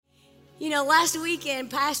Last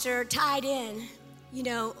weekend, Pastor tied in,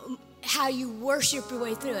 how you worship your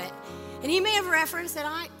way through it. And he may have referenced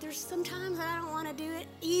that there's some times that I don't want to do it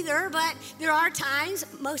either, but there are times,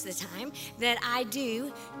 most of the time, that I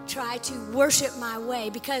do try to worship my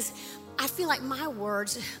way because I feel like my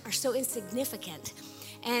words are so insignificant.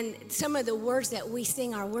 And some of the words that we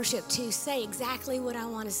sing our worship to say exactly what I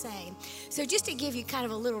want to say. So just to give you kind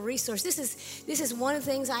of a little resource, this is one of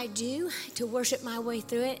the things I do to worship my way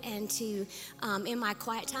through it and to, in my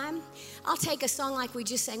quiet time, I'll take a song like we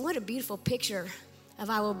just sang. What a beautiful picture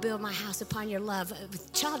of I will build my house upon your love.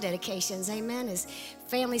 Child dedications, amen, as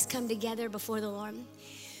families come together before the Lord.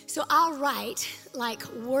 So I'll write like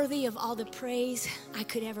worthy of all the praise I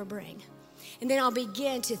could ever bring. And then I'll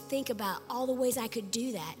begin to think about all the ways I could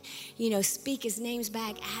do that. Speak his names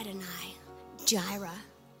back, Adonai, Jireh,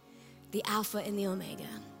 the Alpha and the Omega.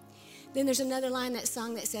 Then there's another line in that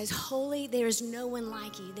song that says, holy, there is no one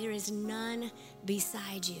like you. There is none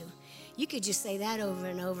beside you. You could just say that over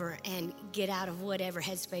and over and get out of whatever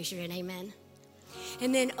headspace you're in, amen?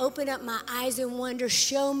 And then open up my eyes in wonder,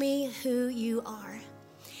 show me who you are.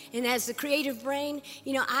 And as the creative brain,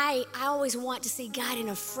 I always want to see God in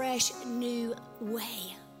a fresh, new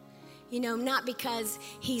way. Not because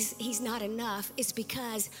he's not enough. It's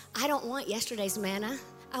because I don't want yesterday's manna.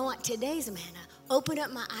 I want today's manna. Open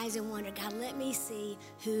up my eyes and wonder, God, let me see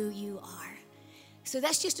who you are. So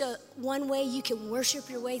that's just one way you can worship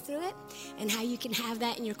your way through it, and how you can have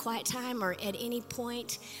that in your quiet time or at any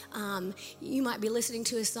point. You might be listening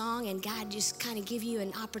to a song and God just kind of give you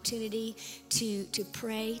an opportunity to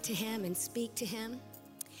pray to him and speak to him.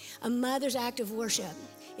 A mother's act of worship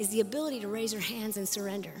is the ability to raise her hands and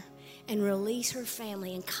surrender and release her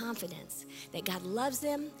family in confidence that God loves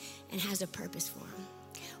them and has a purpose for them.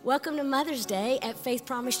 Welcome to Mother's Day at Faith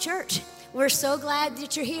Promise Church. We're so glad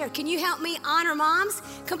that you're here. Can you help me honor moms?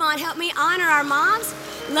 Come on, help me honor our moms.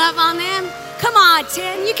 Love on them. Come on,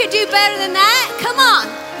 Tim. You can do better than that. Come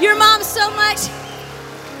on. Your mom's so much.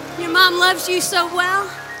 Your mom loves you so well.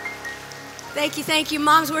 Thank you,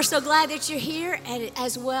 moms. We're so glad that you're here, and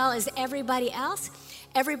as well as everybody else.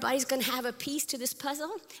 Everybody's going to have a piece to this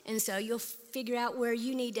puzzle, and so you'll figure out where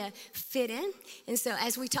you need to fit in. And so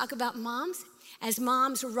as we talk about moms, as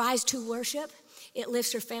moms rise to worship, it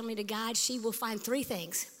lifts her family to God. She will find three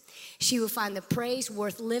things. She will find the praise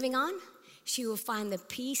worth living on. She will find the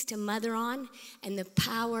peace to mother on and the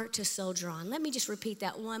power to soldier on. Let me just repeat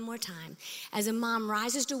that one more time. As a mom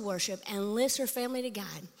rises to worship and lifts her family to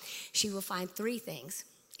God, she will find three things.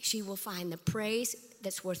 She will find the praise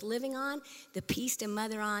that's worth living on, the peace to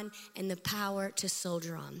mother on, and the power to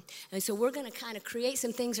soldier on. And so we're going to kind of create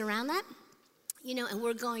some things around that. And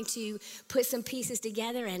we're going to put some pieces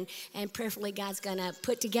together, and prayerfully God's going to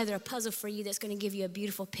put together a puzzle for you that's going to give you a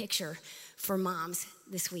beautiful picture for moms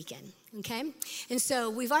this weekend, okay? And so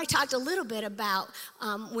we've already talked a little bit about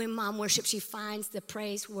when mom worships, she finds the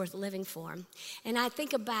praise worth living for. And I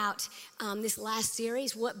think about this last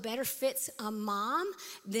series, what better fits a mom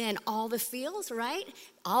than all the feels, right?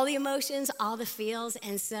 All the emotions, all the feels.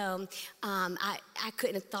 And so I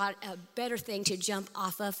couldn't have thought a better thing to jump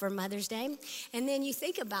off of for Mother's Day. And then you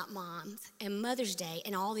think about moms and Mother's Day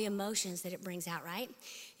and all the emotions that it brings out, right?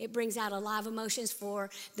 It brings out a lot of emotions for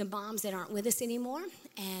the moms that aren't with us anymore.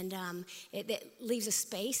 And it leaves a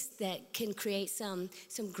space that can create some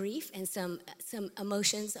grief and some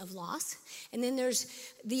emotions of loss. And then there's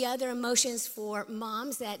the other emotions for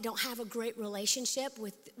moms that don't have a great relationship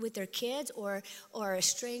with their kids or are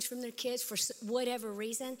estranged from their kids for whatever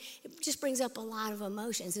reason. It just brings up a lot of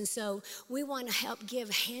emotions. And so we want to help give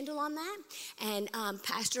a handle on that. And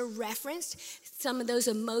Pastor referenced some of those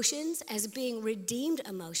emotions as being redeemed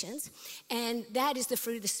emotions. And that is the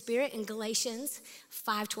fruit of the Spirit in Galatians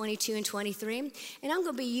 5:22 and 23. And I'm going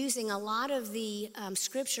to be using a lot of the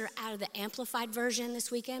scripture out of the Amplified Version this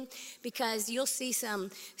weekend, because you'll see some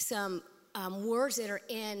words that are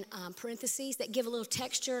in parentheses that give a little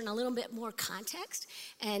texture and a little bit more context.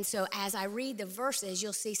 And so as I read the verses,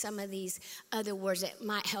 you'll see some of these other words that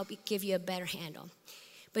might help give you a better handle.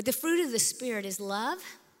 But the fruit of the Spirit is love,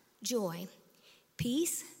 joy,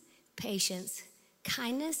 peace, patience,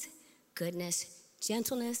 kindness, goodness,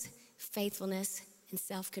 gentleness, faithfulness, and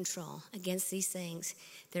self-control. Against these things,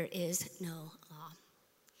 there is no law.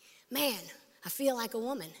 Man, I feel like a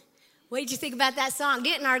woman. What did you think about that song?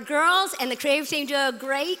 Didn't our girls and the creative team do a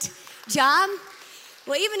great job?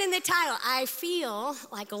 Well, even in the title, I feel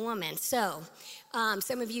like a woman. So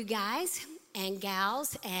some of you guys and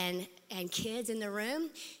gals and kids in the room,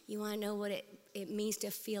 you want to know what it means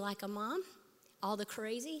to feel like a mom? all the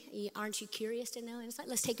crazy? Aren't you curious to know inside?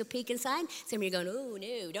 Let's take a peek inside. Some of you are going, oh,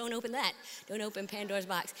 no, don't open that. Don't open Pandora's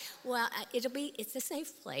box. Well, it's a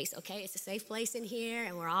safe place, okay? It's a safe place in here,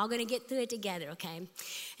 and we're all going to get through it together, okay?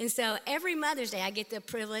 And so every Mother's Day, I get the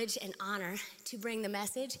privilege and honor to bring the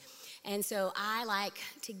message. And so I like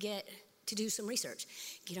to do some research.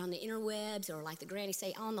 Get on the interwebs, or like the granny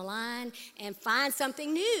say, on the line, and find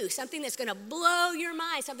something new, something that's going to blow your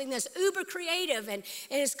mind, something that's uber creative, and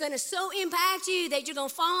it's going to so impact you that you're going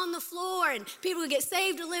to fall on the floor, and people will get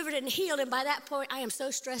saved, delivered, and healed. And by that point, I am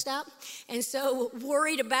so stressed out and so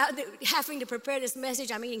worried about having to prepare this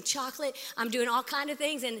message. I'm eating chocolate. I'm doing all kinds of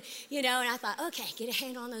things, and and I thought, okay, get a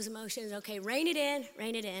handle on those emotions. Okay, rein it in,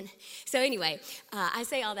 rein it in. So anyway, I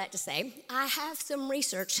say all that to say, I have some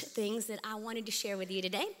research things that I wanted to share with you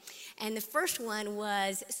today. And the first one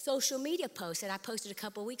was social media posts that I posted a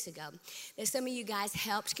couple weeks ago that some of you guys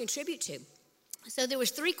helped contribute to. So there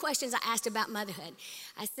was 3 questions I asked about motherhood.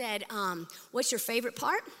 I said, what's your favorite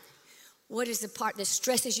part? What is the part that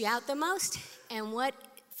stresses you out the most? And what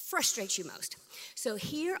frustrates you most? So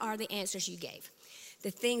here are the answers you gave.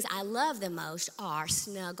 The things I love the most are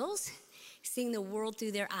snuggles, seeing the world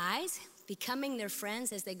through their eyes, becoming their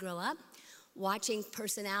friends as they grow up, watching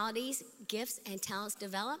personalities, gifts, and talents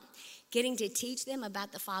develop, getting to teach them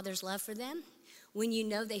about the Father's love for them, when you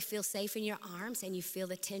know they feel safe in your arms and you feel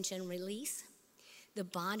the tension release, the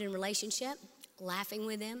bond and relationship, laughing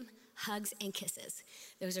with them, hugs and kisses.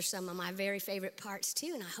 Those are some of my very favorite parts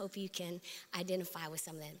too, and I hope you can identify with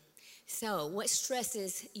some of them. So what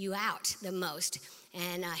stresses you out the most?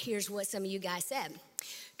 And here's what some of you guys said.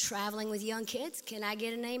 Traveling with young kids. Can I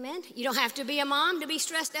get an amen? You don't have to be a mom to be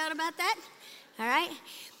stressed out about that. All right?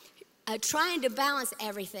 Trying to balance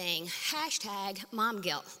everything. #mom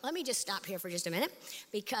guilt. Let me just stop here for just a minute,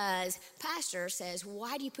 because Pastor says,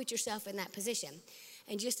 why do you put yourself in that position?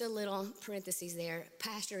 And just a little parentheses there.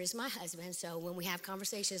 Pastor is my husband, so when we have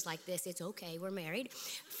conversations like this, it's okay, we're married.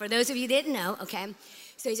 For those of you that didn't know, okay?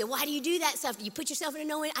 So he said, why do you do that stuff? Do you put yourself in a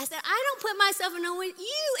no-win? I said, I don't put myself in a no-win.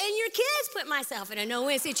 You and your kids put myself in a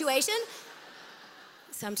no-win situation.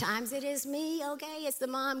 Sometimes it is me, okay? It's the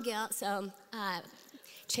mom guilt. So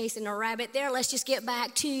chasing a rabbit there. Let's just get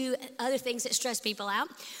back to other things that stress people out.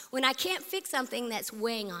 When I can't fix something that's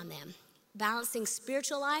weighing on them. Balancing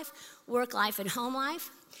spiritual life, work life, and home life.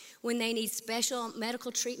 When they need special medical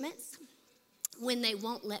treatments. When they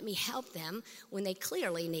won't let me help them when they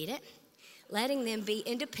clearly need it. Letting them be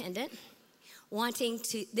independent. Wanting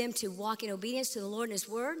them to walk in obedience to the Lord and His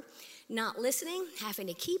Word. Not listening, having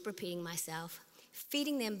to keep repeating myself.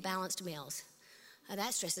 Feeding them balanced meals.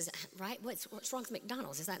 That stresses, right? What's wrong with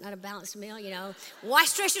McDonald's? Is that not a balanced meal? Why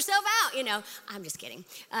stress yourself out? I'm just kidding.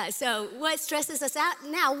 So what stresses us out?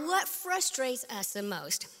 Now, what frustrates us the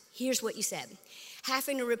most? Here's what you said.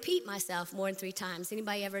 Having to repeat myself more than 3 times.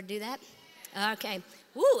 Anybody ever do that? Okay.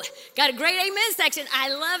 Woo, got a great amen section.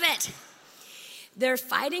 I love it. They're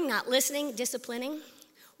fighting, not listening, disciplining.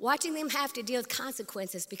 Watching them have to deal with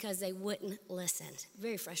consequences because they wouldn't listen.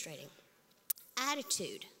 Very frustrating.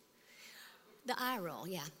 Attitude. The eye roll,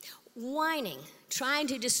 yeah. Whining, trying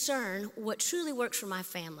to discern what truly works for my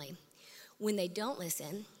family. When they don't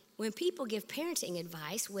listen, when people give parenting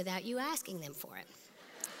advice without you asking them for it.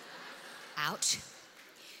 Ouch.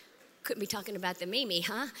 Couldn't be talking about the Mimi,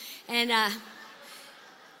 huh? And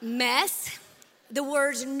mess, the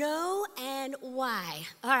words no and why.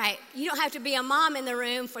 All right, you don't have to be a mom in the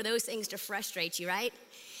room for those things to frustrate you, right?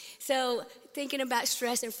 So thinking about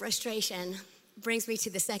stress and frustration brings me to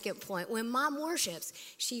the second point. When mom worships,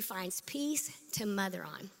 she finds peace to mother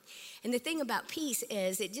on. And the thing about peace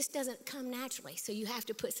is it just doesn't come naturally. So you have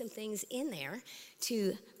to put some things in there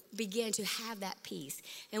to begin to have that peace.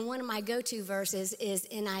 And one of my go-to verses is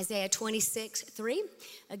in Isaiah 26:3.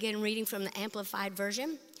 Again, reading from the Amplified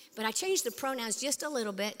Version. But I changed the pronouns just a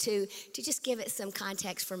little bit to just give it some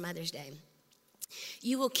context for Mother's Day.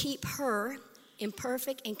 You will keep her in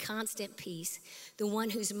perfect and constant peace, the one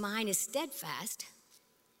whose mind is steadfast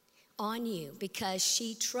on you, because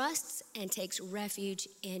she trusts and takes refuge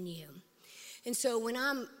in you. And so when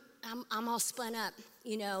I'm all spun up,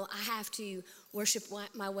 I have to worship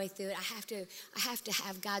my way through it. I have to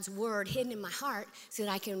have God's word hidden in my heart so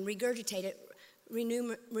that I can regurgitate it,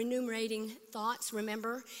 renumerating thoughts,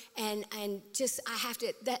 remember? And just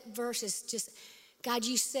that verse is just, God,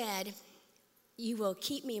 you said, you will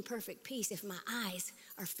keep me in perfect peace if my eyes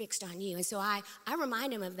are fixed on you. And so I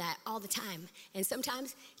remind him of that all the time. And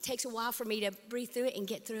sometimes it takes a while for me to breathe through it and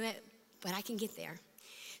get through it, but I can get there.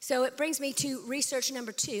 So it brings me to research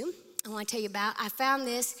number 2 I want to tell you about. I found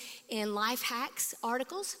this in Life Hacks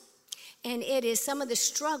articles, and it is some of the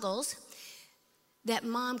struggles that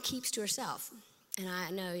mom keeps to herself. And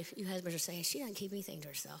I know if you husbands are saying, she doesn't keep anything to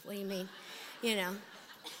herself. What do you mean? You know.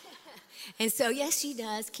 And so, yes, she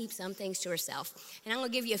does keep some things to herself. And I'm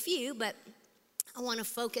going to give you a few, but I want to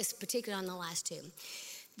focus particularly on the last two.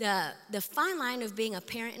 The fine line of being a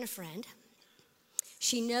parent and a friend.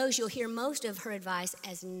 She knows you'll hear most of her advice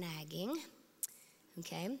as nagging.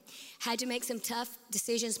 Okay. Had to make some tough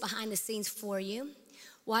decisions behind the scenes for you.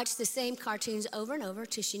 Watched the same cartoons over and over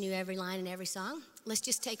till she knew every line and every song. Let's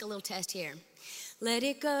just take a little test here. Let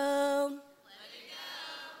it go. Let it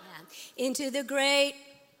go. Yeah. Into the great.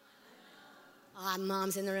 Oh,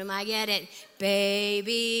 mom's in the room. I get it.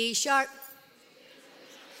 Baby shark.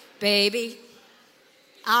 Baby.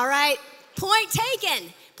 All right. Point taken.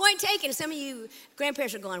 Point taken. Some of you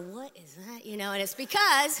grandparents are going, what is that? You know, and it's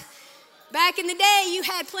because back in the day, you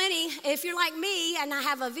had plenty. If you're like me and I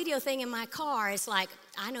have a video thing in my car, it's like,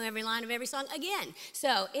 I know every line of every song again.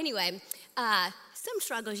 So anyway, some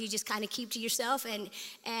struggles you just kind of keep to yourself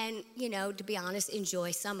and, you know, to be honest,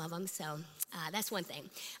 enjoy some of them. So that's one thing.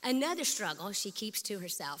 Another struggle she keeps to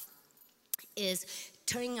herself is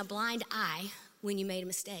turning a blind eye when you made a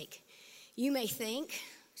mistake. You may think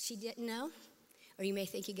she didn't know, or you may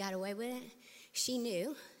think you got away with it. She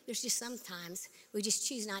knew. There's just sometimes we just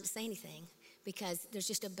choose not to say anything because there's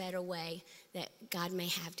just a better way that God may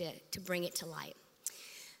have to bring it to light.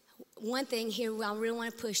 One thing here I really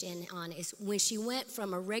want to push in on is when she went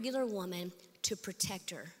from a regular woman to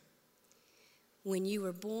protector. When you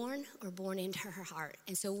were born or born into her heart.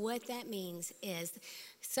 And so what that means is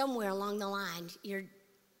somewhere along the line, you're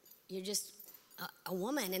just a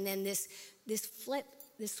woman, and then this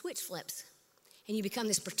switch flips, and you become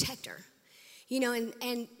this protector. You know,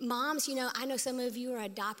 and moms, you know, I know some of you are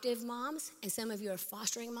adoptive moms, and some of you are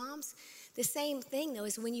fostering moms. The same thing, though,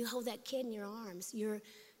 is when you hold that kid in your arms, you're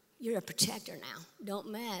a protector now. Don't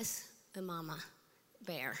mess with mama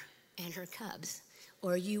bear and her cubs,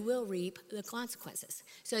 or you will reap the consequences.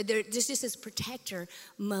 So there's just this protector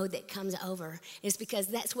mode that comes over. It's because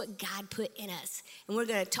that's what God put in us. And we're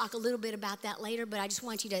going to talk a little bit about that later, but I just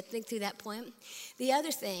want you to think through that point. The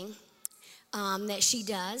other thing that she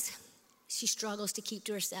does, she struggles to keep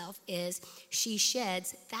to herself, is she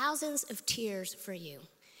sheds thousands of tears for you.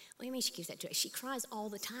 What do you mean she keeps that to her? She cries all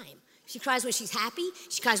the time. She cries when she's happy.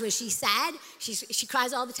 She cries when she's sad. She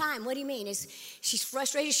cries all the time. What do you mean? She's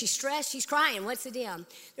frustrated, she's stressed, she's crying. What's the deal?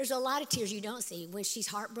 There's a lot of tears you don't see when she's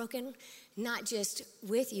heartbroken, not just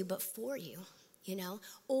with you, but for you, you know?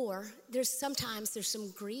 Or there's some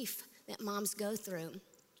grief that moms go through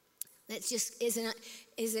that just isn't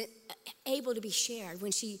able to be shared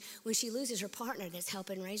when she loses her partner that's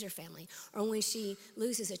helping raise her family, or when she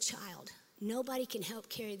loses a child. Nobody can help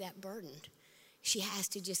carry that burden. She has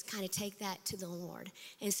to just kind of take that to the Lord.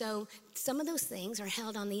 And so some of those things are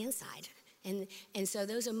held on the inside. And so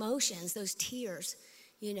those emotions, those tears,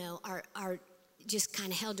 you know, are just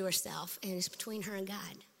kind of held to herself, and it's between her and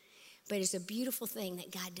God. But it's a beautiful thing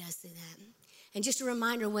that God does through that. And just a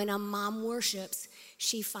reminder, when a mom worships,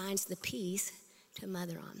 she finds the peace to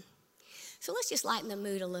mother on. So let's just lighten the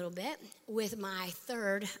mood a little bit with my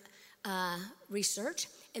third research.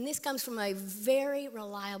 And this comes from a very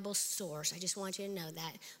reliable source. I just want you to know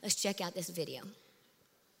that. Let's check out this video.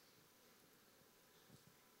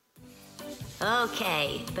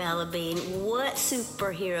 Okay, Bella Bean, what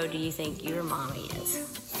superhero do you think your mommy is?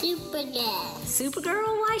 Supergirl. Supergirl?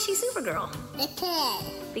 Why is she Supergirl?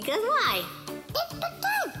 Because why? It's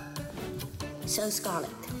because. So, Scarlett,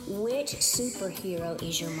 which superhero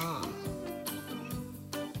is your mom?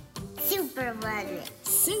 Superwoman.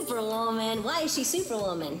 Superwoman? Why is she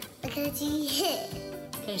Superwoman? Because she hit.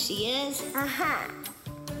 Because she is? Uh-huh.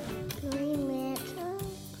 Green Lantern.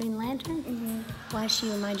 Green Lantern? Mm-hmm. Why does she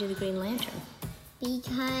remind you of the Green Lantern?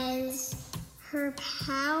 Because her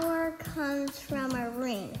power comes from a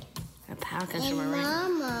ring. Her power comes from a ring?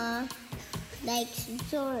 Mama likes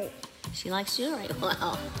jewelry. She likes jewelry?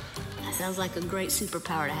 Wow. That sounds like a great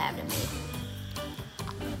superpower to have to me.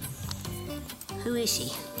 Who is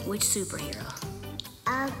she? Which superhero?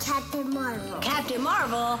 Captain Marvel. Captain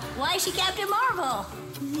Marvel? Why is she Captain Marvel?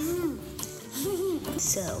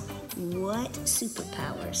 So, what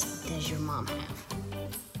superpowers does your mom have?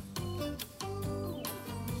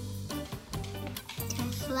 To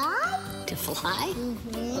fly? To fly?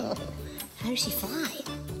 Mm-hmm. How does she fly?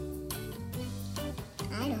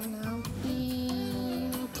 I don't know.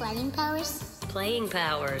 Flying powers? Playing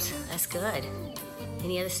powers. That's good.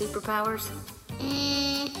 Any other superpowers?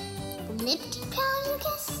 Lifting powers, I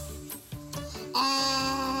guess?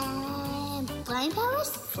 Flying powers?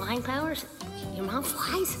 Flying powers? Your mom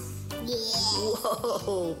flies? Yeah.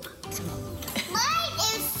 Whoa. My mom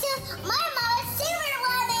is Superwoman!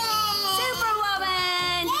 Superwoman!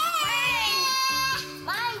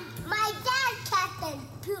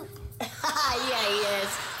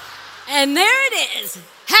 And there it is.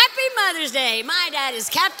 Happy Mother's Day. My dad is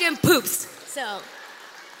Captain Poops. So,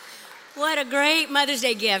 what a great Mother's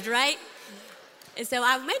Day gift, right? And so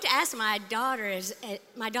I meant to ask my daughter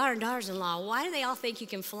and daughters-in-law, why do they all think you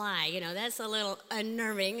can fly? You know, that's a little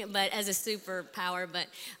unnerving, but as a superpower. But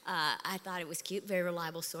I thought it was cute, very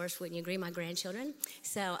reliable source. Wouldn't you agree, my grandchildren?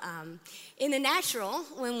 So in the natural,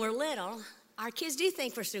 when we're little, our kids do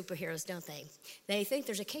think we're superheroes, don't they? They think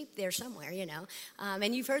there's a cape there somewhere, you know.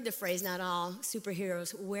 And you've heard the phrase, not all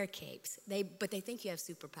superheroes wear capes. But they think you have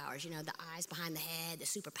superpowers, you know, the eyes behind the head, the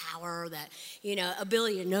superpower, the, you know,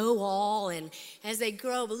 ability to know all. And as they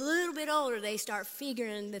grow a little bit older, they start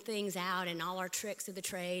figuring the things out and all our tricks of the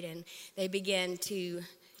trade. And they begin to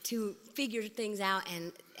figure things out.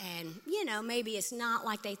 And, you know, maybe it's not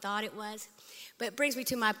like they thought it was. But it brings me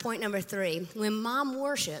to my point number 3. When mom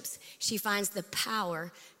worships, she finds the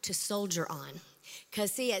power to soldier on.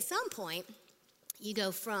 Because, see, at some point, you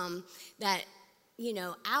go from that, you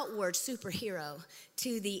know, outward superhero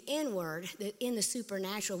to the inward, in the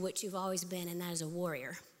supernatural, which you've always been, and that is a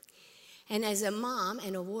warrior. And as a mom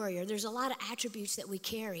and a warrior, there's a lot of attributes that we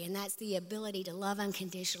carry, and that's the ability to love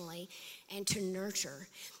unconditionally and to nurture.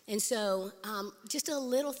 And so just a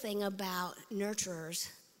little thing about nurturers,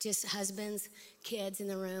 just husbands, kids in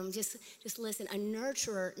the room, just listen. A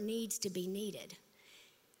nurturer needs to be needed.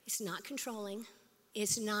 It's not controlling.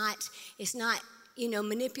 It's not, you know,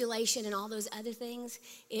 manipulation and all those other things.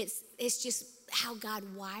 It's just how God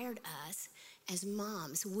wired us as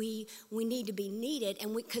moms. We need to be needed,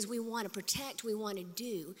 and because we want to protect, we want to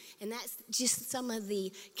do. And that's just some of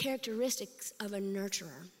the characteristics of a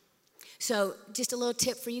nurturer. So just a little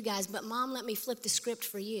tip for you guys. But Mom, let me flip the script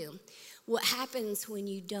for you. What happens when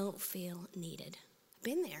you don't feel needed? I've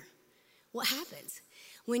been there. What happens?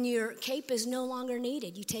 When your cape is no longer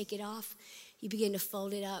needed, you take it off, you begin to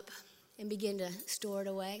fold it up and begin to store it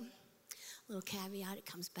away. Little caveat, it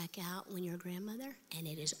comes back out when you're a grandmother, and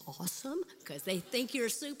it is awesome because they think you're a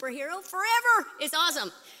superhero forever. It's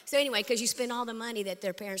awesome. So anyway, because you spend all the money that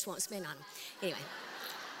their parents won't spend on them. Anyway,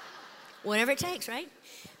 whatever it takes, right?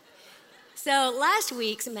 So last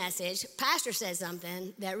week's message, Pastor said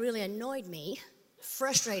something that really annoyed me,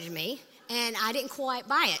 frustrated me, and I didn't quite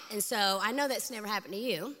buy it. And so I know that's never happened to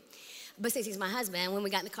you. But since he's my husband, when we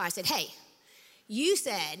got in the car, I said, hey, you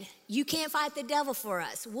said you can't fight the devil for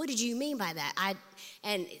us. What did you mean by that? I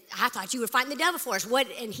thought you were fighting the devil for us. What?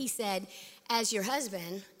 And he said, as your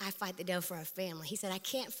husband, I fight the devil for our family. He said, I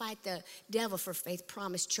can't fight the devil for Faith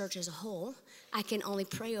Promise Church as a whole. I can only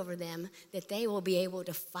pray over them that they will be able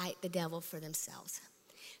to fight the devil for themselves.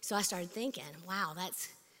 So I started thinking, wow,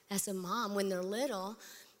 that's a mom. When they're little,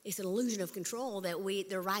 it's an illusion of control that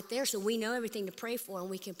they're right there, so we know everything to pray for and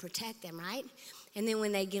we can protect them, right? And then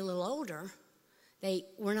when they get a little older,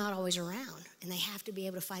 we're not always around, and they have to be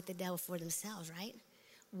able to fight the devil for themselves, right?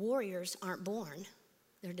 Warriors aren't born.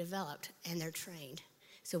 They're developed, and they're trained.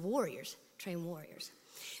 So warriors train warriors.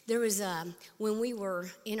 There was, when we were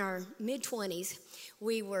in our mid-20s,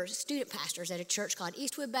 we were student pastors at a church called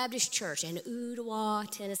Eastwood Baptist Church in Ooltewah,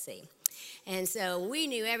 Tennessee. And so we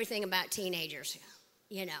knew everything about teenagers.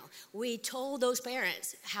 You know, we told those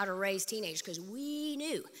parents how to raise teenagers because we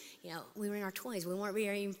knew, you know, we were in our 20s. We weren't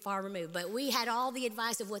very far removed, but we had all the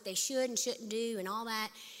advice of what they should and shouldn't do and all that.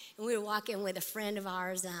 And we were walking with a friend of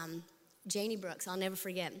ours, Janie Brooks, I'll never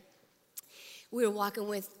forget. We were walking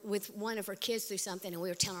with one of her kids through something, and we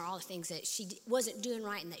were telling her all the things that she wasn't doing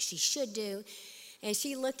right and that she should do. And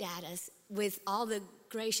she looked at us with all the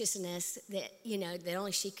graciousness that, you know, that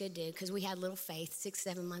only she could do, because we had little Faith,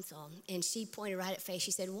 6-7 months old. And she pointed right at Faith.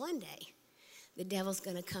 She said, one day the devil's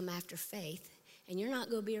going to come after Faith, and you're not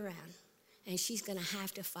going to be around. And she's going to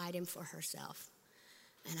have to fight him for herself.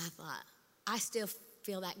 And I thought, I still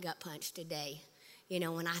feel that gut punch today, you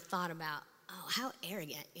know, when I thought about, oh, how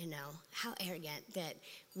arrogant, you know, how arrogant that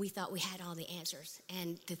we thought we had all the answers.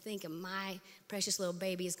 And to think of my precious little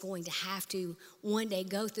baby is going to have to one day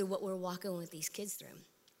go through what we're walking with these kids through.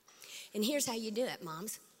 And here's how you do it,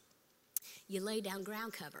 moms. You lay down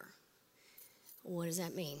ground cover. What does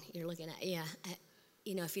that mean? You're looking at,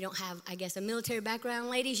 you know, if you don't have, I guess, a military background,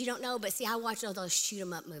 ladies, you don't know. But see, I watch all those shoot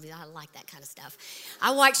 'em up movies. I like that kind of stuff. I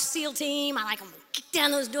watch SEAL Team. I like them kick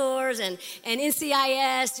down those doors and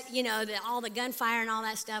NCIS, you know, all the gunfire and all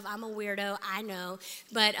that stuff. I'm a weirdo, I know.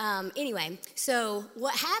 But anyway, so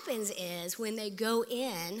what happens is when they go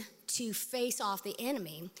in to face off the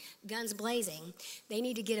enemy, guns blazing, they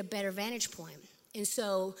need to get a better vantage point. And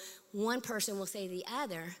so one person will say to the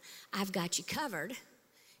other, I've got you covered.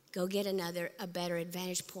 Go get a better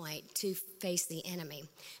advantage point to face the enemy.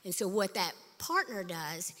 And so what that partner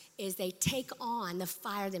does is they take on the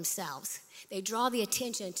fire themselves. They draw the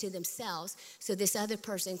attention to themselves so this other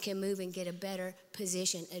person can move and get a better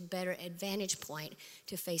position, a better advantage point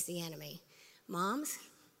to face the enemy. Moms,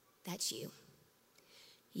 that's you.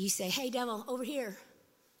 You say, hey, devil, over here,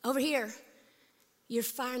 over here. You're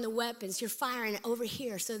firing the weapons. You're firing over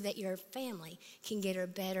here so that your family can get a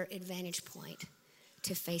better advantage point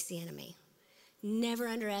to face the enemy. Never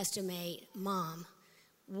underestimate, mom,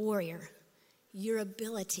 warrior. Your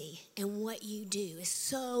ability and what you do is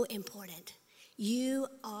so important. You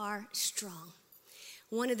are strong.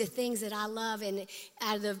 One of the things that I love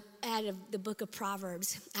out of the book of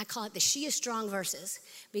Proverbs, I call it the She Is Strong verses,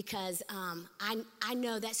 because I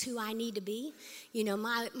know that's who I need to be. You know,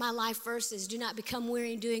 my life verse is, do not become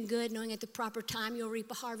weary in doing good, knowing at the proper time you'll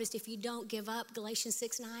reap a harvest if you don't give up, Galatians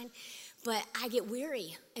 6:9. But I get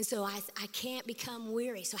weary, and so I can't become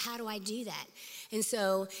weary. So how do I do that? And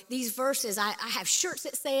so these verses, I have shirts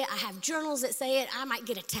that say it. I have journals that say it. I might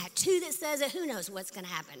get a tattoo that says it. Who knows what's going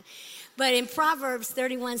to happen? But in Proverbs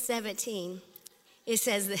 31:17, it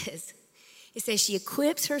says this. It says, she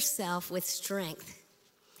equips herself with strength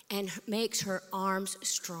and makes her arms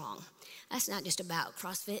strong. That's not just about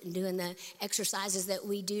CrossFit and doing the exercises that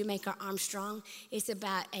we do to make our arms strong. It's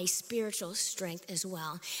about a spiritual strength as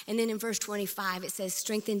well. And then in verse 25, it says,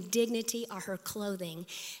 strength and dignity are her clothing,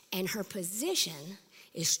 and her position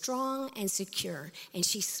is strong and secure. And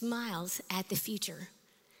she smiles at the future,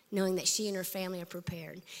 knowing that she and her family are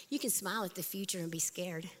prepared. You can smile at the future and be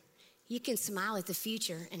scared. You can smile at the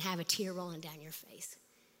future and have a tear rolling down your face.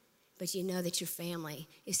 But you know that your family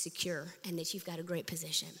is secure and that you've got a great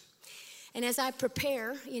position. And as I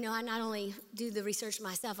prepare, you know, I not only do the research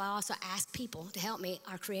myself, I also ask people to help me,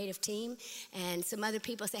 our creative team. And some other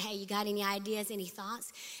people say, hey, you got any ideas, any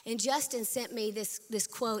thoughts? And Justin sent me this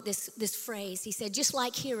quote, this phrase. He said, just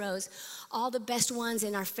like heroes, all the best ones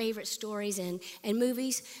in our favorite stories and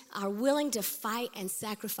movies are willing to fight and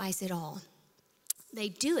sacrifice it all. They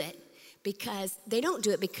do it because, they don't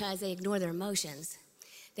do it because they ignore their emotions.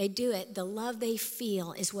 They do it, the love they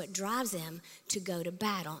feel is what drives them to go to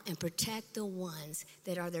battle and protect the ones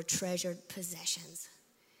that are their treasured possessions.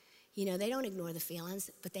 You know, they don't ignore the feelings,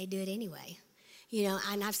 but they do it anyway. You know,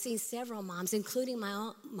 and I've seen several moms, including my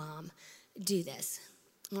own mom, do this.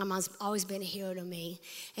 My mom's always been a hero to me.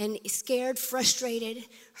 And scared, frustrated,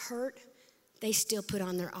 hurt, they still put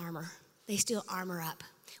on their armor. They still armor up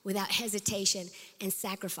without hesitation and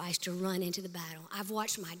sacrifice to run into the battle. I've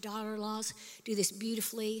watched my daughter-in-laws do this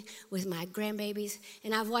beautifully with my grandbabies,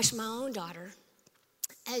 and I've watched my own daughter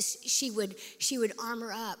as she would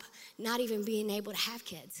armor up, not even being able to have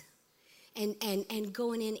kids, and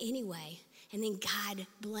going in anyway. And then God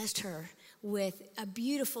blessed her with a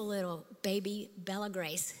beautiful little baby, Bella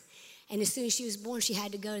Grace. And as soon as she was born, she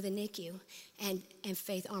had to go to the NICU, and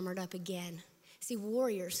Faith armored up again. See,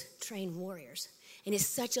 warriors train warriors. And it's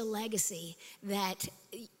such a legacy that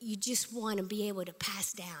you just want to be able to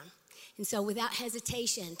pass down. And so without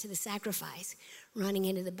hesitation to the sacrifice, running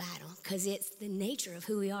into the battle, because it's the nature of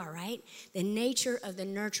who we are, right? The nature of the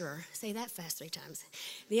nurturer. Say that fast 3 times.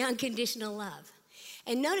 The unconditional love.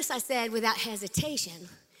 And notice I said without hesitation.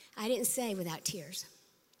 I didn't say without tears.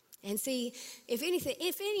 And see, if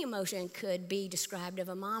any emotion could be described of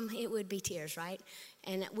a mom, it would be tears, right?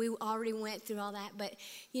 And we already went through all that. But,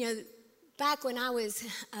 you know, back when I was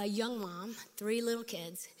a young mom, 3 little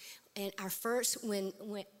kids, and when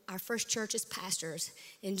our first church as pastors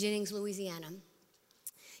in Jennings, Louisiana,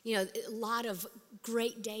 you know, a lot of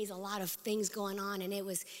great days, a lot of things going on, and it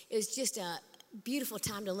was just a beautiful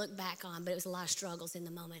time to look back on, but it was a lot of struggles in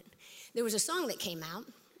the moment. There was a song that came out.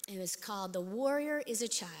 It was called "The Warrior is a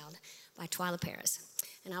Child" by Twyla Paris.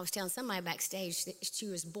 And I was telling somebody backstage that she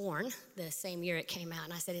was born the same year it came out.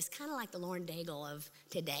 And I said, it's kind of like the Lauren Daigle of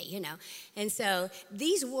today, you know. And so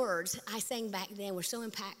these words I sang back then were so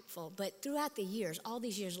impactful. But throughout the years, all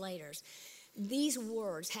these years later, these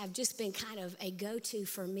words have just been kind of a go-to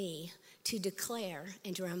for me to declare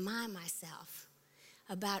and to remind myself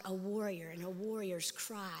about a warrior and a warrior's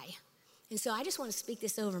cry. And so I just want to speak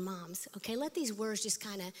this over moms. Okay, let these words just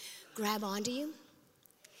kind of grab onto you.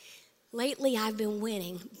 Lately, I've been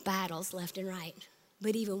winning battles left and right,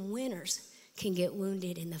 but even winners can get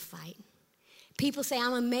wounded in the fight. People say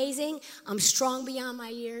I'm amazing, I'm strong beyond my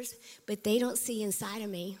years, but they don't see inside of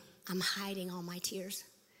me, I'm hiding all my tears.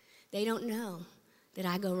 They don't know that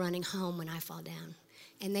I go running home when I fall down,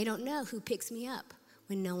 and they don't know who picks me up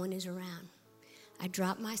when no one is around. I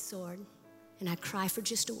drop my sword, and I cry for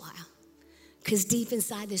just a while, because deep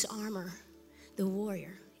inside this armor, the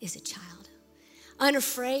warrior is a child.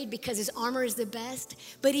 Unafraid because his armor is the best,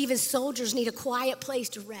 but even soldiers need a quiet place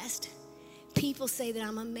to rest People say that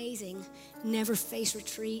I'm amazing, never face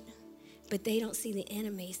retreat, but they don't see the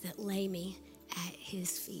enemies that lay me at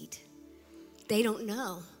his feet. They don't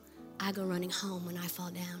know I go running home when I fall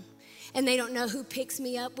down. And they don't know who picks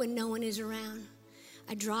me up when no one is around.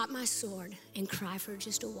 I drop my sword and cry for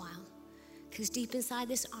just a while, because deep inside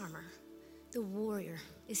this armor, the warrior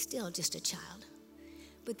is still just a child.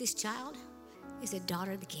 But this child is a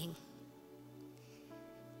daughter of the King.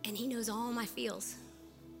 And he knows all my feels.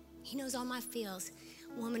 He knows all my feels.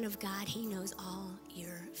 Woman of God, he knows all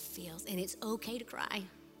your feels. And it's okay to cry.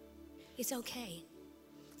 It's okay.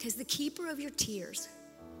 Because the keeper of your tears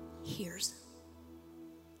hears.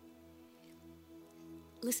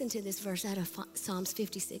 Listen to this verse out of Psalms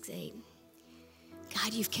 56:8.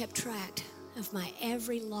 God, you've kept track of my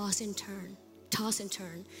every toss and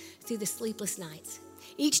turn through the sleepless nights.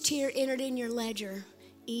 Each tear entered in your ledger,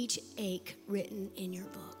 each ache written in your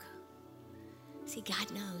book. See,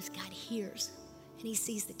 God knows, God hears, and he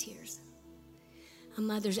sees the tears. A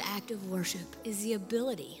mother's act of worship is the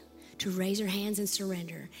ability to raise her hands in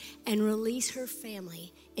surrender and release her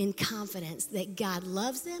family in confidence that God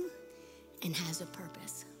loves them and has a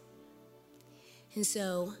purpose. And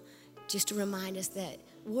so, just to remind us that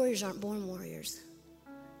warriors aren't born warriors.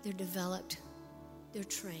 They're developed, they're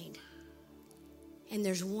trained. And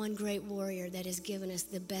there's one great warrior that has given us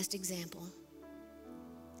the best example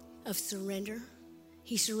of surrender.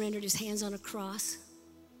 He surrendered his hands on a cross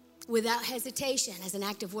without hesitation as an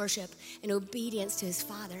act of worship and obedience to his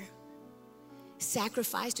Father.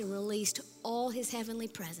 Sacrificed and released all his heavenly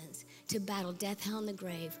presence to battle death, hell, and the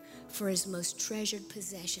grave for his most treasured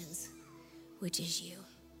possessions, which is you.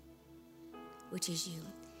 Which is you.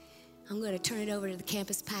 I'm going to turn it over to the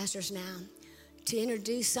campus pastors now to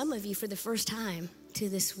introduce some of you for the first time to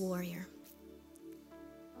this warrior.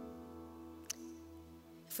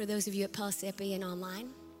 For those of you at Pellissippi and online,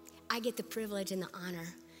 I get the privilege and the honor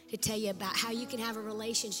to tell you about how you can have a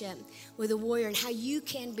relationship with a warrior and how you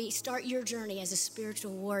can start your journey as a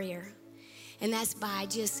spiritual warrior. And that's by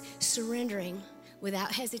just surrendering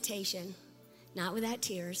without hesitation, not without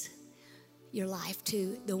tears, your life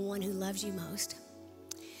to the one who loves you most.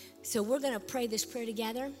 So we're going to pray this prayer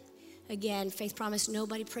together. Again, Faith Promise,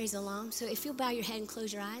 nobody prays alone. So if you'll bow your head and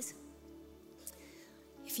close your eyes.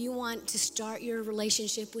 If you want to start your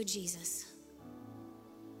relationship with Jesus,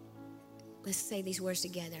 let's say these words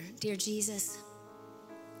together. Dear Jesus,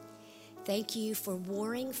 thank you for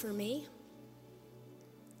warring for me.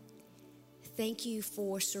 Thank you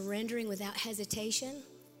for surrendering without hesitation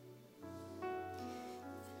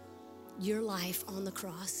your life on the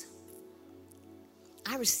cross.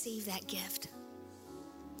 I receive that gift,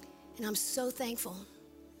 and I'm so thankful.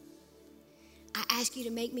 I ask you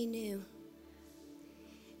to make me new,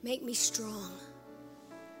 make me strong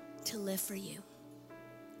to live for you.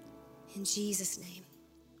 In Jesus' name.